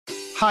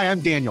Hi,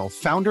 I'm Daniel,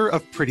 founder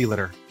of Pretty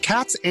Litter.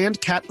 Cats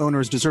and cat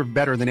owners deserve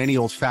better than any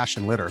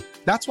old-fashioned litter.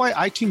 That's why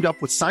I teamed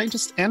up with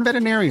scientists and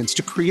veterinarians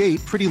to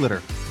create Pretty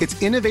Litter.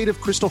 Its innovative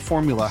crystal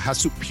formula has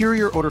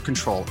superior odor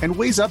control and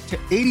weighs up to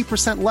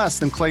 80% less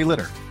than clay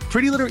litter.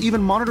 Pretty Litter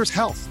even monitors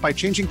health by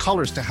changing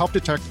colors to help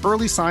detect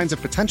early signs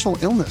of potential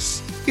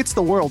illness. It's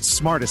the world's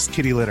smartest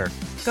kitty litter.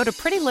 Go to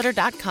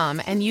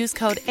prettylitter.com and use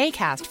code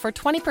ACAST for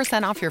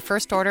 20% off your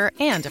first order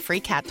and a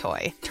free cat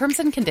toy. Terms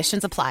and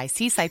conditions apply.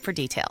 See site for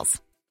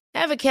details.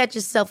 Ever catch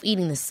yourself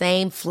eating the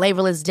same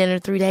flavorless dinner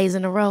 3 days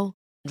in a row?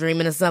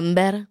 Dreaming of something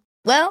better?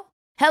 Well,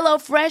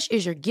 HelloFresh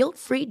is your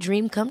guilt-free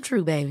dream come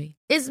true, baby.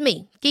 It's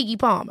me, Keke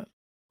Palmer.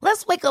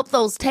 Let's wake up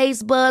those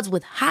taste buds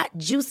with hot,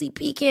 juicy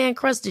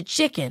pecan-crusted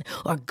chicken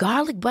or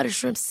garlic butter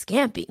shrimp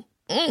scampi.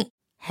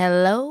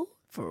 Hello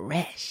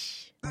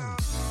Fresh.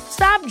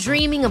 Stop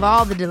dreaming of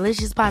all the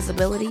delicious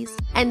possibilities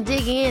and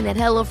dig in at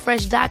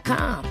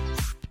HelloFresh.com.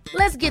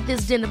 Let's get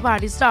this dinner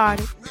party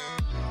started.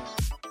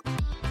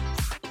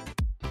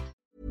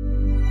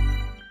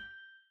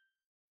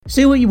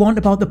 Say what you want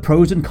about the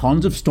pros and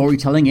cons of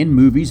storytelling in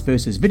movies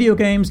versus video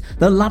games,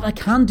 the latter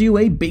can do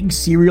a big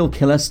serial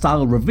killer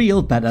style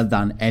reveal better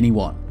than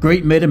anyone.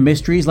 Great murder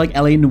mysteries like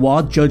LA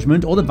Noire,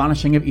 Judgment, or The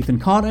Vanishing of Ethan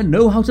Carter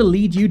know how to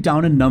lead you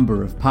down a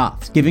number of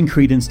paths, giving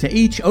credence to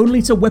each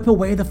only to whip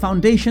away the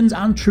foundations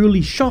and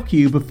truly shock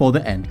you before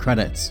the end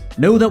credits.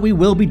 Know that we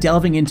will be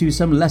delving into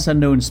some lesser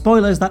known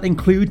spoilers that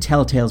include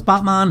Telltale's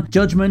Batman,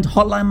 Judgment,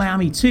 Hotline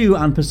Miami 2,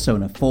 and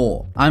Persona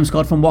 4. I'm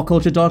Scott from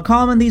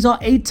WhatCulture.com, and these are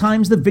 8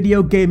 times the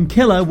video game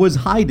killer was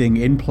hiding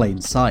in plain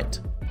sight.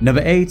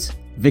 Number 8.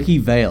 Vicki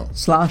Vale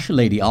 /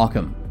 Lady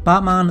Arkham.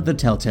 Batman: The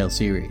Telltale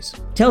Series.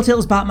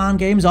 Telltale's Batman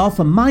games are,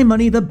 for my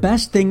money, the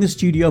best thing the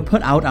studio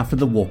put out after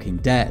The Walking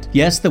Dead.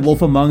 Yes, The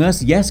Wolf Among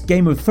Us, yes,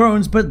 Game of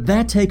Thrones, but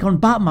their take on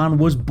Batman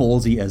was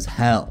ballsy as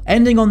hell.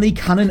 Ending on the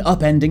canon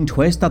upending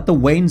twist that the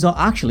Waynes are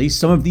actually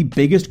some of the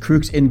biggest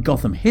crooks in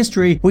Gotham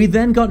history, we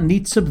then got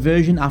neat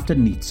subversion after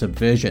neat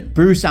subversion.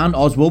 Bruce and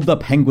Oswald the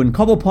Penguin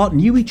Cobblepot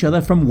knew each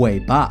other from way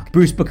back.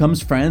 Bruce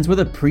becomes friends with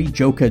a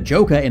pre-Joker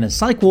Joker in a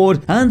psych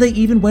ward, and they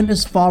even went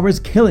as far as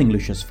killing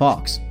Lucius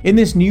Fox. In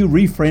this new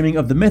reframing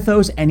of the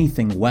mythos,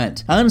 anything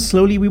went, and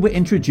slowly we were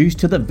introduced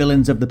to the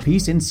villains of the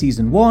piece in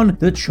Season 1,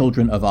 the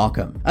Children of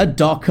Arkham. A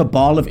dark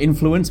cabal of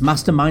influence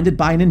masterminded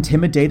by an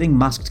intimidating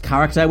masked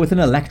character with an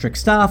electric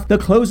staff, the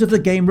close of the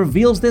game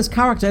reveals this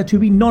character to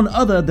be none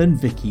other than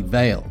Vicki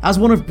Vale. As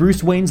one of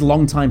Bruce Wayne's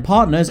longtime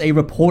partners, a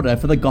reporter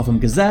for the Gotham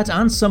Gazette,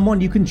 and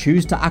someone you can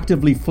choose to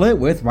actively flirt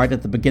with right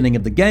at the beginning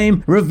of the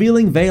game,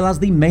 revealing Vale as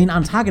the main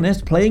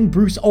antagonist playing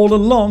Bruce all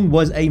along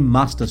was a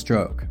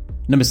masterstroke.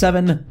 Number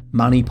 7.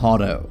 Manny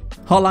Pardo.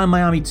 Hotline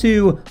Miami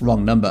 2,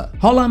 wrong number.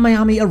 Hotline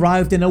Miami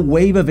arrived in a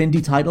wave of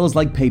indie titles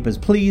like Papers,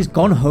 Please,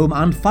 Gone Home,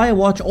 and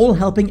Firewatch, all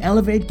helping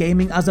elevate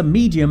gaming as a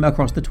medium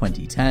across the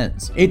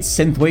 2010s. Its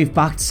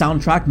synthwave-backed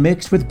soundtrack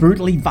mixed with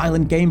brutally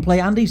violent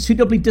gameplay and a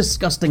suitably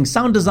disgusting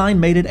sound design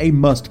made it a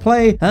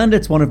must-play, and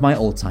it's one of my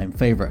all-time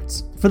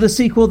favorites. For the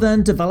sequel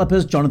then,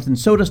 developers Jonathan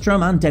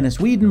Soderstrom and Dennis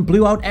Whedon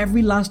blew out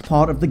every last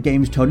part of the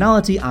game's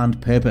tonality and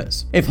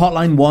purpose. If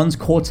Hotline 1's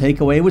core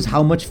takeaway was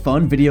how much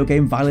fun video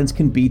game violence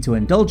can be to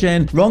indulge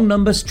in, Wrong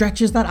Number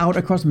stretches that out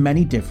across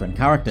many different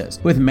characters,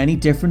 with many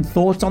different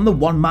thoughts on the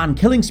one-man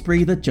killing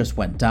spree that just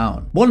went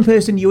down. One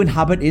person you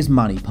inhabit is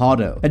Manny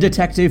Pardo, a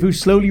detective who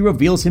slowly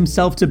reveals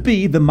himself to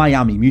be the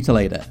Miami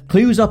Mutilator.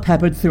 Clues are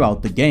peppered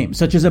throughout the game,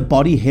 such as a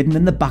body hidden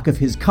in the back of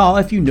his car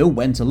if you know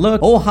when to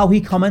look, or how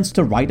he comments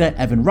to writer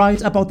Evan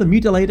Wright about the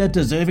Mutilator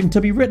deserving to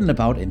be written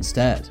about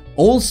instead.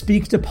 All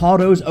speak to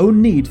Pardo's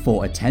own need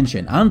for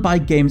attention, and by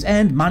game's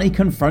end, Manny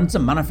confronts a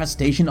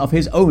manifestation of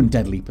his own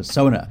deadly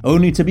persona,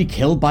 only to be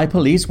killed by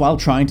police while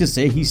trying to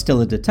say he's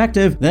still a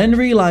detective, then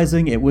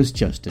realizing it was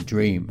just a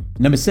dream.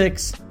 Number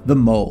 6. The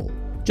Mole.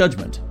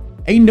 Judgment.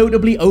 A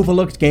notably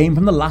overlooked game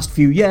from the last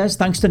few years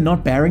thanks to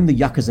not bearing the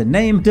Yakuza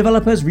name,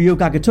 developers Ryo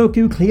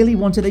Gagatoku clearly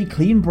wanted a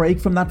clean break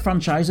from that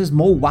franchise's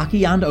more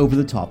wacky and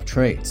over-the-top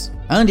traits.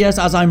 And yes,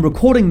 as I'm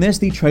recording this,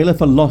 the trailer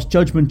for Lost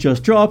Judgment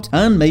just dropped,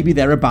 and maybe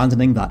they're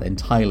abandoning that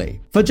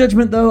entirely. For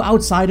Judgment though,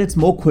 outside its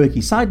more quirky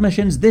side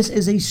missions, this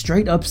is a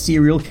straight-up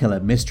serial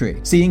killer mystery,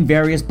 seeing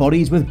various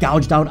bodies with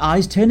gouged out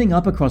eyes turning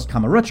up across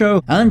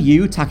Kamurocho, and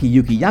you,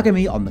 Takayuki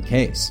Yagami, on the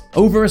case.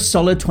 Over a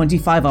solid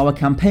 25-hour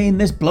campaign,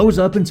 this blows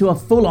up into a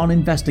full-on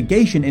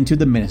investigation into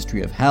the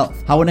Ministry of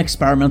Health, how an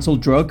experimental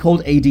drug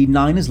called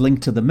AD9 is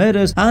linked to the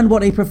murders, and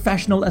what a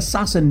professional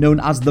assassin known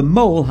as the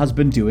Mole has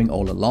been doing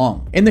all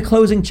along. In the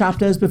closing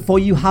chapter, before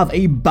you have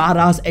a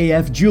badass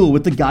AF duel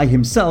with the guy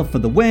himself for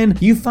the win,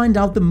 you find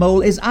out the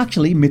Mole is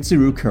actually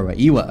Mitsuru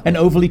Kuraiwa, an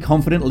overly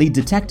confident lead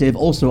detective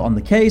also on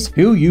the case,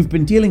 who you've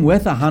been dealing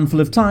with a handful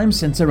of times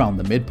since around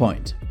the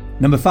midpoint.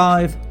 Number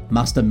 5.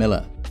 Master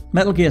Miller.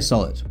 Metal Gear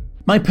Solid.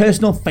 My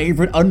personal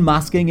favourite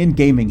unmasking in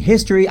gaming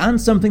history, and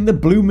something that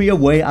blew me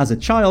away as a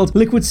child,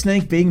 Liquid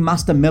Snake being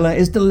Master Miller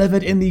is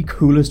delivered in the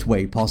coolest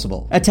way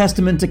possible. A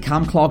testament to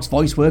Cam Clarke's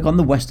voice work on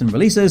the Western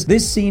releases,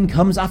 this scene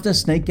comes after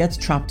Snake gets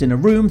trapped in a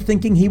room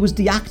thinking he was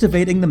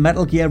deactivating the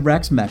Metal Gear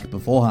Rex mech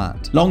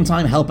beforehand.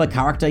 Longtime helper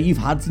character you've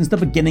had since the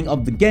beginning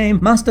of the game,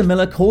 Master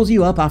Miller calls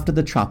you up after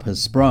the trap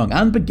has sprung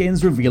and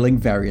begins revealing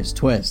various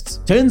twists.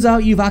 Turns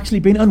out you've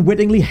actually been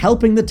unwittingly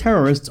helping the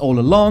terrorists all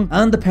along,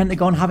 and the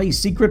Pentagon have a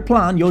secret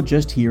plan you're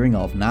just hearing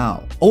of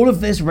now. All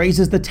of this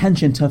raises the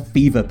tension to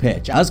fever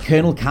pitch as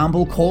Colonel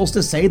Campbell calls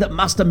to say that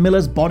Master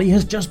Miller's body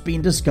has just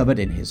been discovered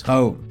in his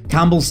home.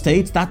 Campbell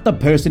states that the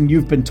person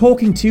you've been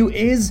talking to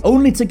is,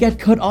 only to get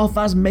cut off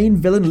as main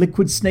villain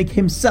Liquid Snake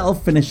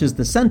himself finishes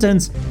the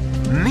sentence,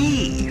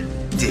 "Me,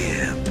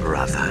 dear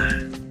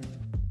brother."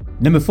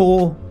 Number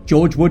 4.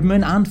 George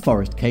Woodman and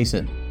Forrest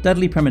Kaysen.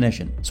 Deadly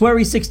Premonition.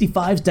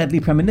 Swery65's Deadly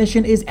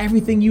Premonition is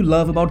everything you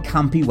love about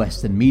campy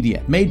Western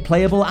media, made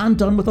playable and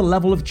done with a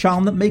level of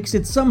charm that makes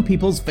it some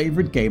people's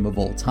favourite game of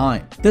all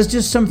time. There's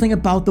just something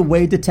about the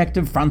way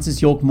Detective Francis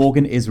York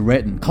Morgan is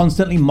written,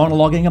 constantly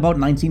monologuing about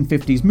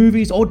 1950s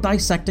movies or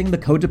dissecting the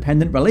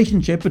codependent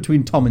relationship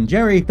between Tom and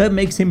Jerry that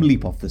makes him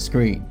leap off the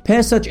screen.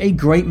 Pair such a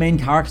great main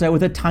character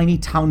with a tiny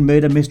town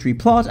murder mystery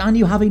plot and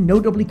you have a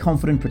notably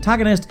confident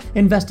protagonist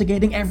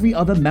investigating every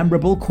other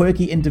memorable,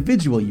 quirky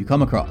individual you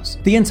come across.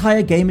 The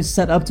entire game is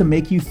set up to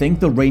make you think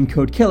the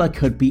Raincoat Killer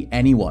could be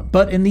anyone,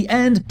 but in the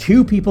end,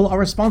 2 people are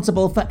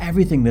responsible for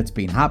everything that's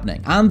been happening,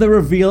 and the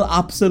reveal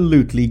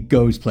absolutely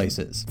goes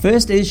places.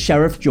 First is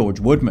Sheriff George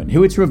Woodman,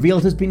 who it's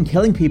revealed has been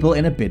killing people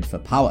in a bid for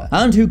power,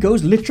 and who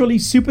goes literally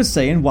Super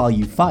Saiyan while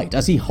you fight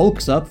as he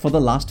hulks up for the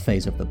last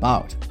phase of the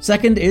bout.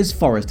 Second is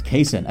Forrest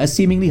Kaysen, a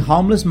seemingly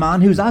harmless man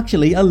who's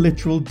actually a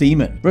literal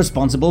demon,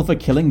 responsible for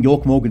killing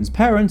York Morgan's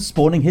parents,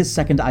 spawning his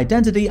second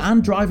identity,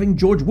 and driving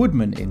George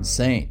Woodman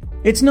insane.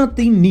 It's not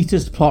the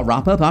neatest plot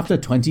wrap-up after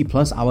 20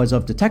 plus hours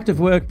of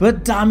detective work,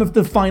 but damn if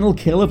the final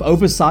kill of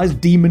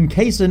oversized demon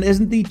Kaysen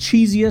isn't the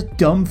cheesiest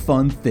dumb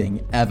fun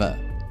thing ever.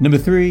 Number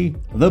 3.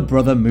 The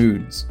Brother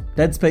Moons.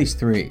 Dead Space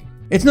 3.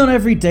 It's not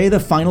every day the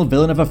final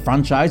villain of a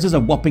franchise is a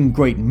whopping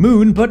great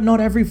moon, but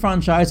not every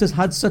franchise has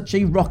had such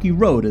a rocky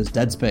road as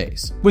Dead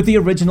Space. With the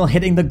original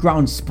hitting the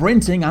ground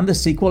sprinting and the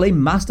sequel a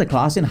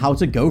masterclass in how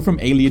to go from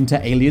alien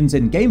to aliens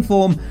in game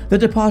form, the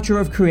departure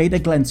of creator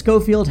Glenn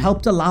Schofield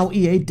helped allow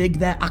EA dig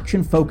their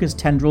action-focused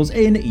tendrils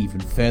in even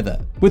further.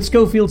 With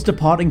Schofield's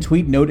departing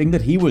tweet noting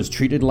that he was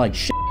treated like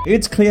shit,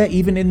 it's clear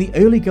even in the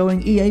early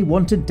going EA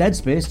wanted Dead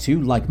Space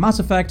to, like Mass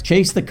Effect,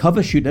 chase the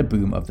cover shooter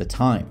boom of the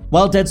time.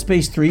 While Dead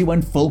Space 3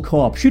 went full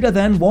co-op shooter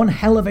then, one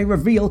hell of a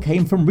reveal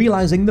came from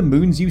realizing the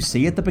moons you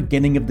see at the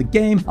beginning of the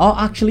game are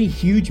actually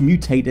huge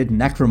mutated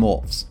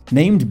necromorphs.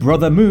 Named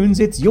Brother Moons,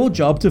 it's your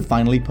job to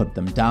finally put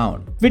them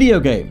down. Video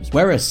games,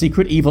 where a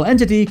secret evil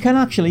entity can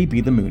actually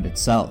be the moon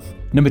itself.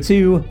 Number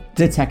 2.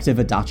 Detective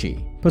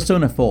Adachi.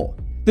 Persona 4.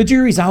 The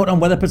jury's out on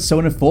whether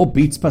Persona 4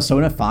 beats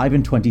Persona 5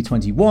 in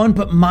 2021,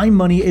 but my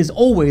money is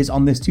always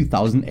on this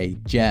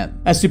 2008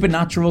 gem. A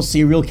supernatural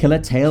serial killer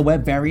tale where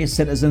various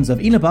citizens of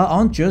Inaba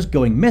aren't just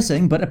going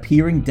missing, but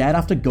appearing dead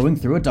after going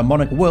through a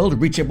demonic world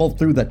reachable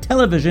through the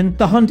television.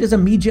 The hunt is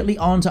immediately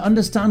on to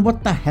understand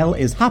what the hell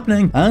is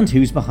happening and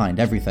who's behind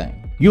everything.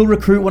 You'll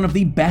recruit one of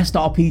the best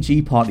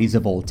RPG parties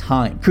of all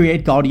time,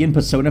 create Guardian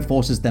Persona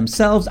forces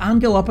themselves, and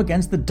go up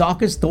against the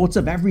darkest thoughts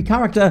of every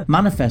character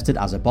manifested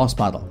as a boss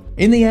battle.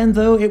 In the end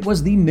though, it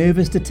was the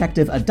nervous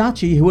detective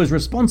Adachi who was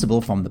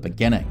responsible from the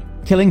beginning.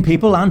 Killing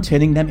people and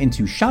turning them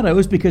into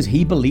shadows because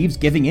he believes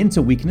giving in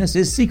to weakness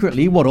is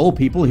secretly what all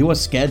people who are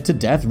scared to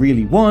death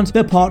really want,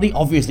 the party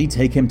obviously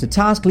take him to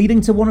task,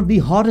 leading to one of the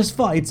hardest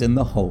fights in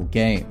the whole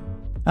game.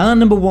 And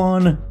number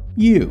 1,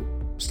 you.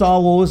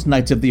 Star Wars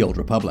Knights of the Old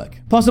Republic.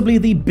 Possibly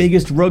the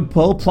biggest rug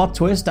pull, plot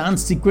twist, and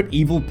secret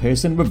evil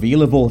person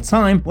reveal of all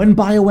time. When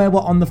BioWare were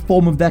on the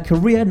form of their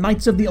career,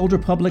 Knights of the Old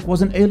Republic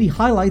was an early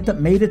highlight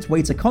that made its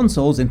way to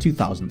consoles in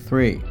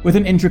 2003. With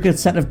an intricate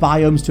set of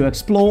biomes to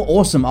explore,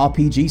 awesome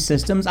RPG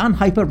systems, and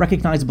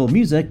hyper-recognizable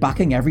music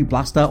backing every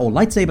blaster or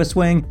lightsaber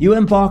swing, you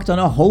embarked on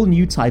a whole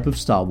new type of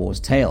Star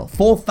Wars tale,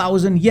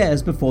 4,000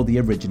 years before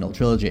the original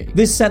trilogy.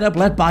 This setup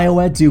let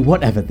BioWare do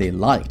whatever they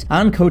liked,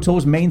 and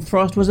KOTOR's main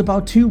thrust was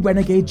about 2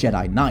 renegade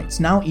Jedi Knights,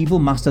 now evil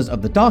masters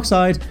of the dark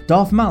side,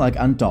 Darth Malak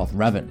and Darth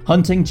Revan,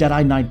 hunting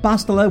Jedi Knight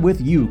Bastila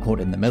with you caught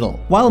in the middle.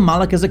 While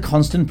Malak is a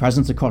constant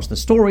presence across the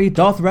story,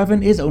 Darth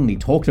Revan is only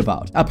talked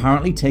about,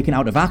 apparently taken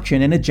out of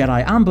action in a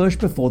Jedi ambush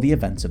before the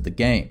events of the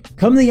game.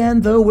 Come the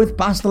end though, with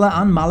Bastila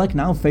and Malak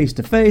now face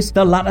to face,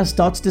 the latter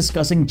starts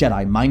discussing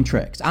Jedi mind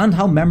tricks, and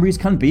how memories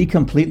can be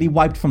completely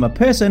wiped from a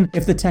person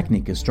if the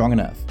technique is strong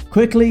enough.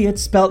 Quickly,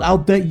 it's spelled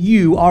out that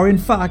you are in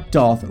fact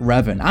Darth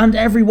Revan, and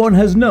everyone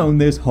has known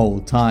this whole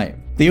time.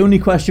 The only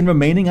question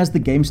remaining as the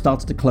game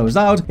starts to close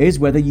out is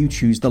whether you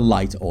choose the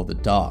light or the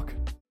dark.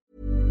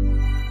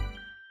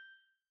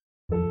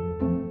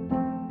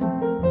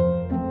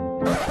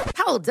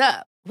 Hold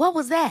up. What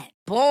was that?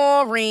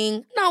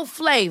 Boring. No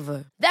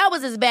flavor. That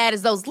was as bad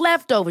as those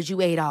leftovers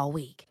you ate all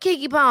week.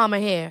 Keke Palmer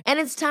here, and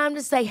it's time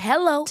to say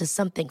hello to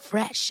something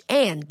fresh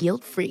and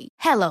guilt-free.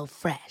 Hello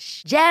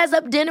Fresh. Jazz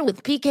up dinner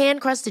with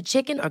pecan-crusted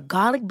chicken or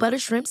garlic butter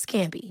shrimp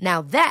scampi.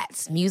 Now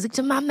that's music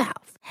to my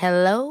mouth.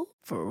 Hello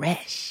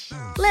Fresh.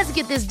 Let's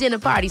get this dinner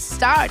party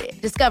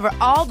started. Discover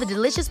all the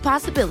delicious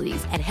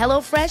possibilities at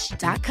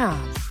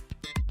HelloFresh.com.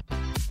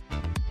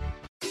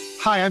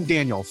 Hi, I'm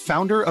Daniel,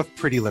 founder of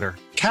Pretty Litter.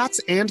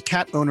 Cats and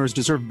cat owners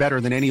deserve better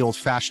than any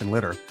old-fashioned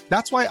litter.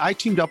 That's why I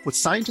teamed up with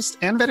scientists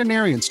and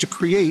veterinarians to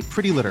create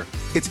Pretty Litter.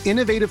 Its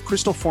innovative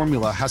crystal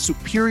formula has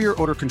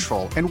superior odor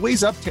control and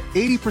weighs up to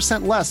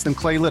 80% less than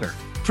clay litter.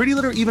 Pretty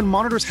Litter even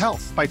monitors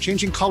health by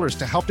changing colors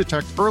to help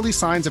detect early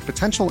signs of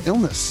potential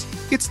illness.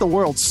 It's the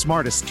world's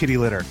smartest kitty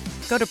litter.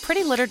 Go to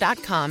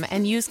prettylitter.com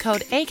and use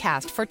code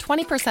ACAST for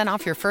 20%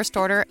 off your first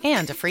order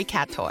and a free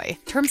cat toy.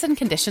 Terms and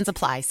conditions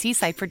apply. See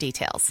site for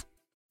details.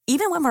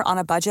 Even when we're on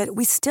a budget,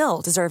 we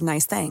still deserve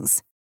nice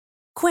things.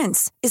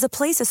 Quince is a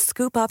place to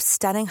scoop up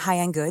stunning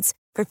high-end goods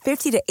for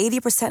 50 to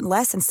 80%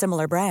 less than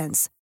similar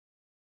brands.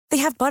 They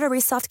have buttery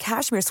soft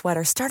cashmere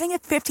sweaters starting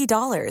at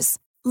 $50,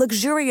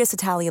 luxurious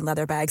Italian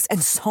leather bags,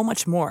 and so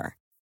much more.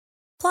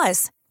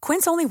 Plus,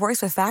 Quince only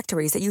works with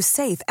factories that use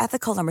safe,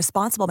 ethical, and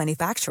responsible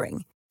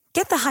manufacturing.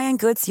 Get the high-end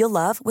goods you'll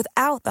love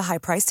without the high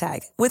price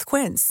tag with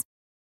Quince.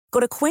 Go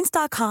to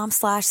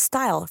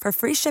quince.com/style for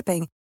free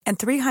shipping and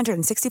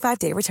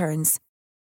 365-day returns.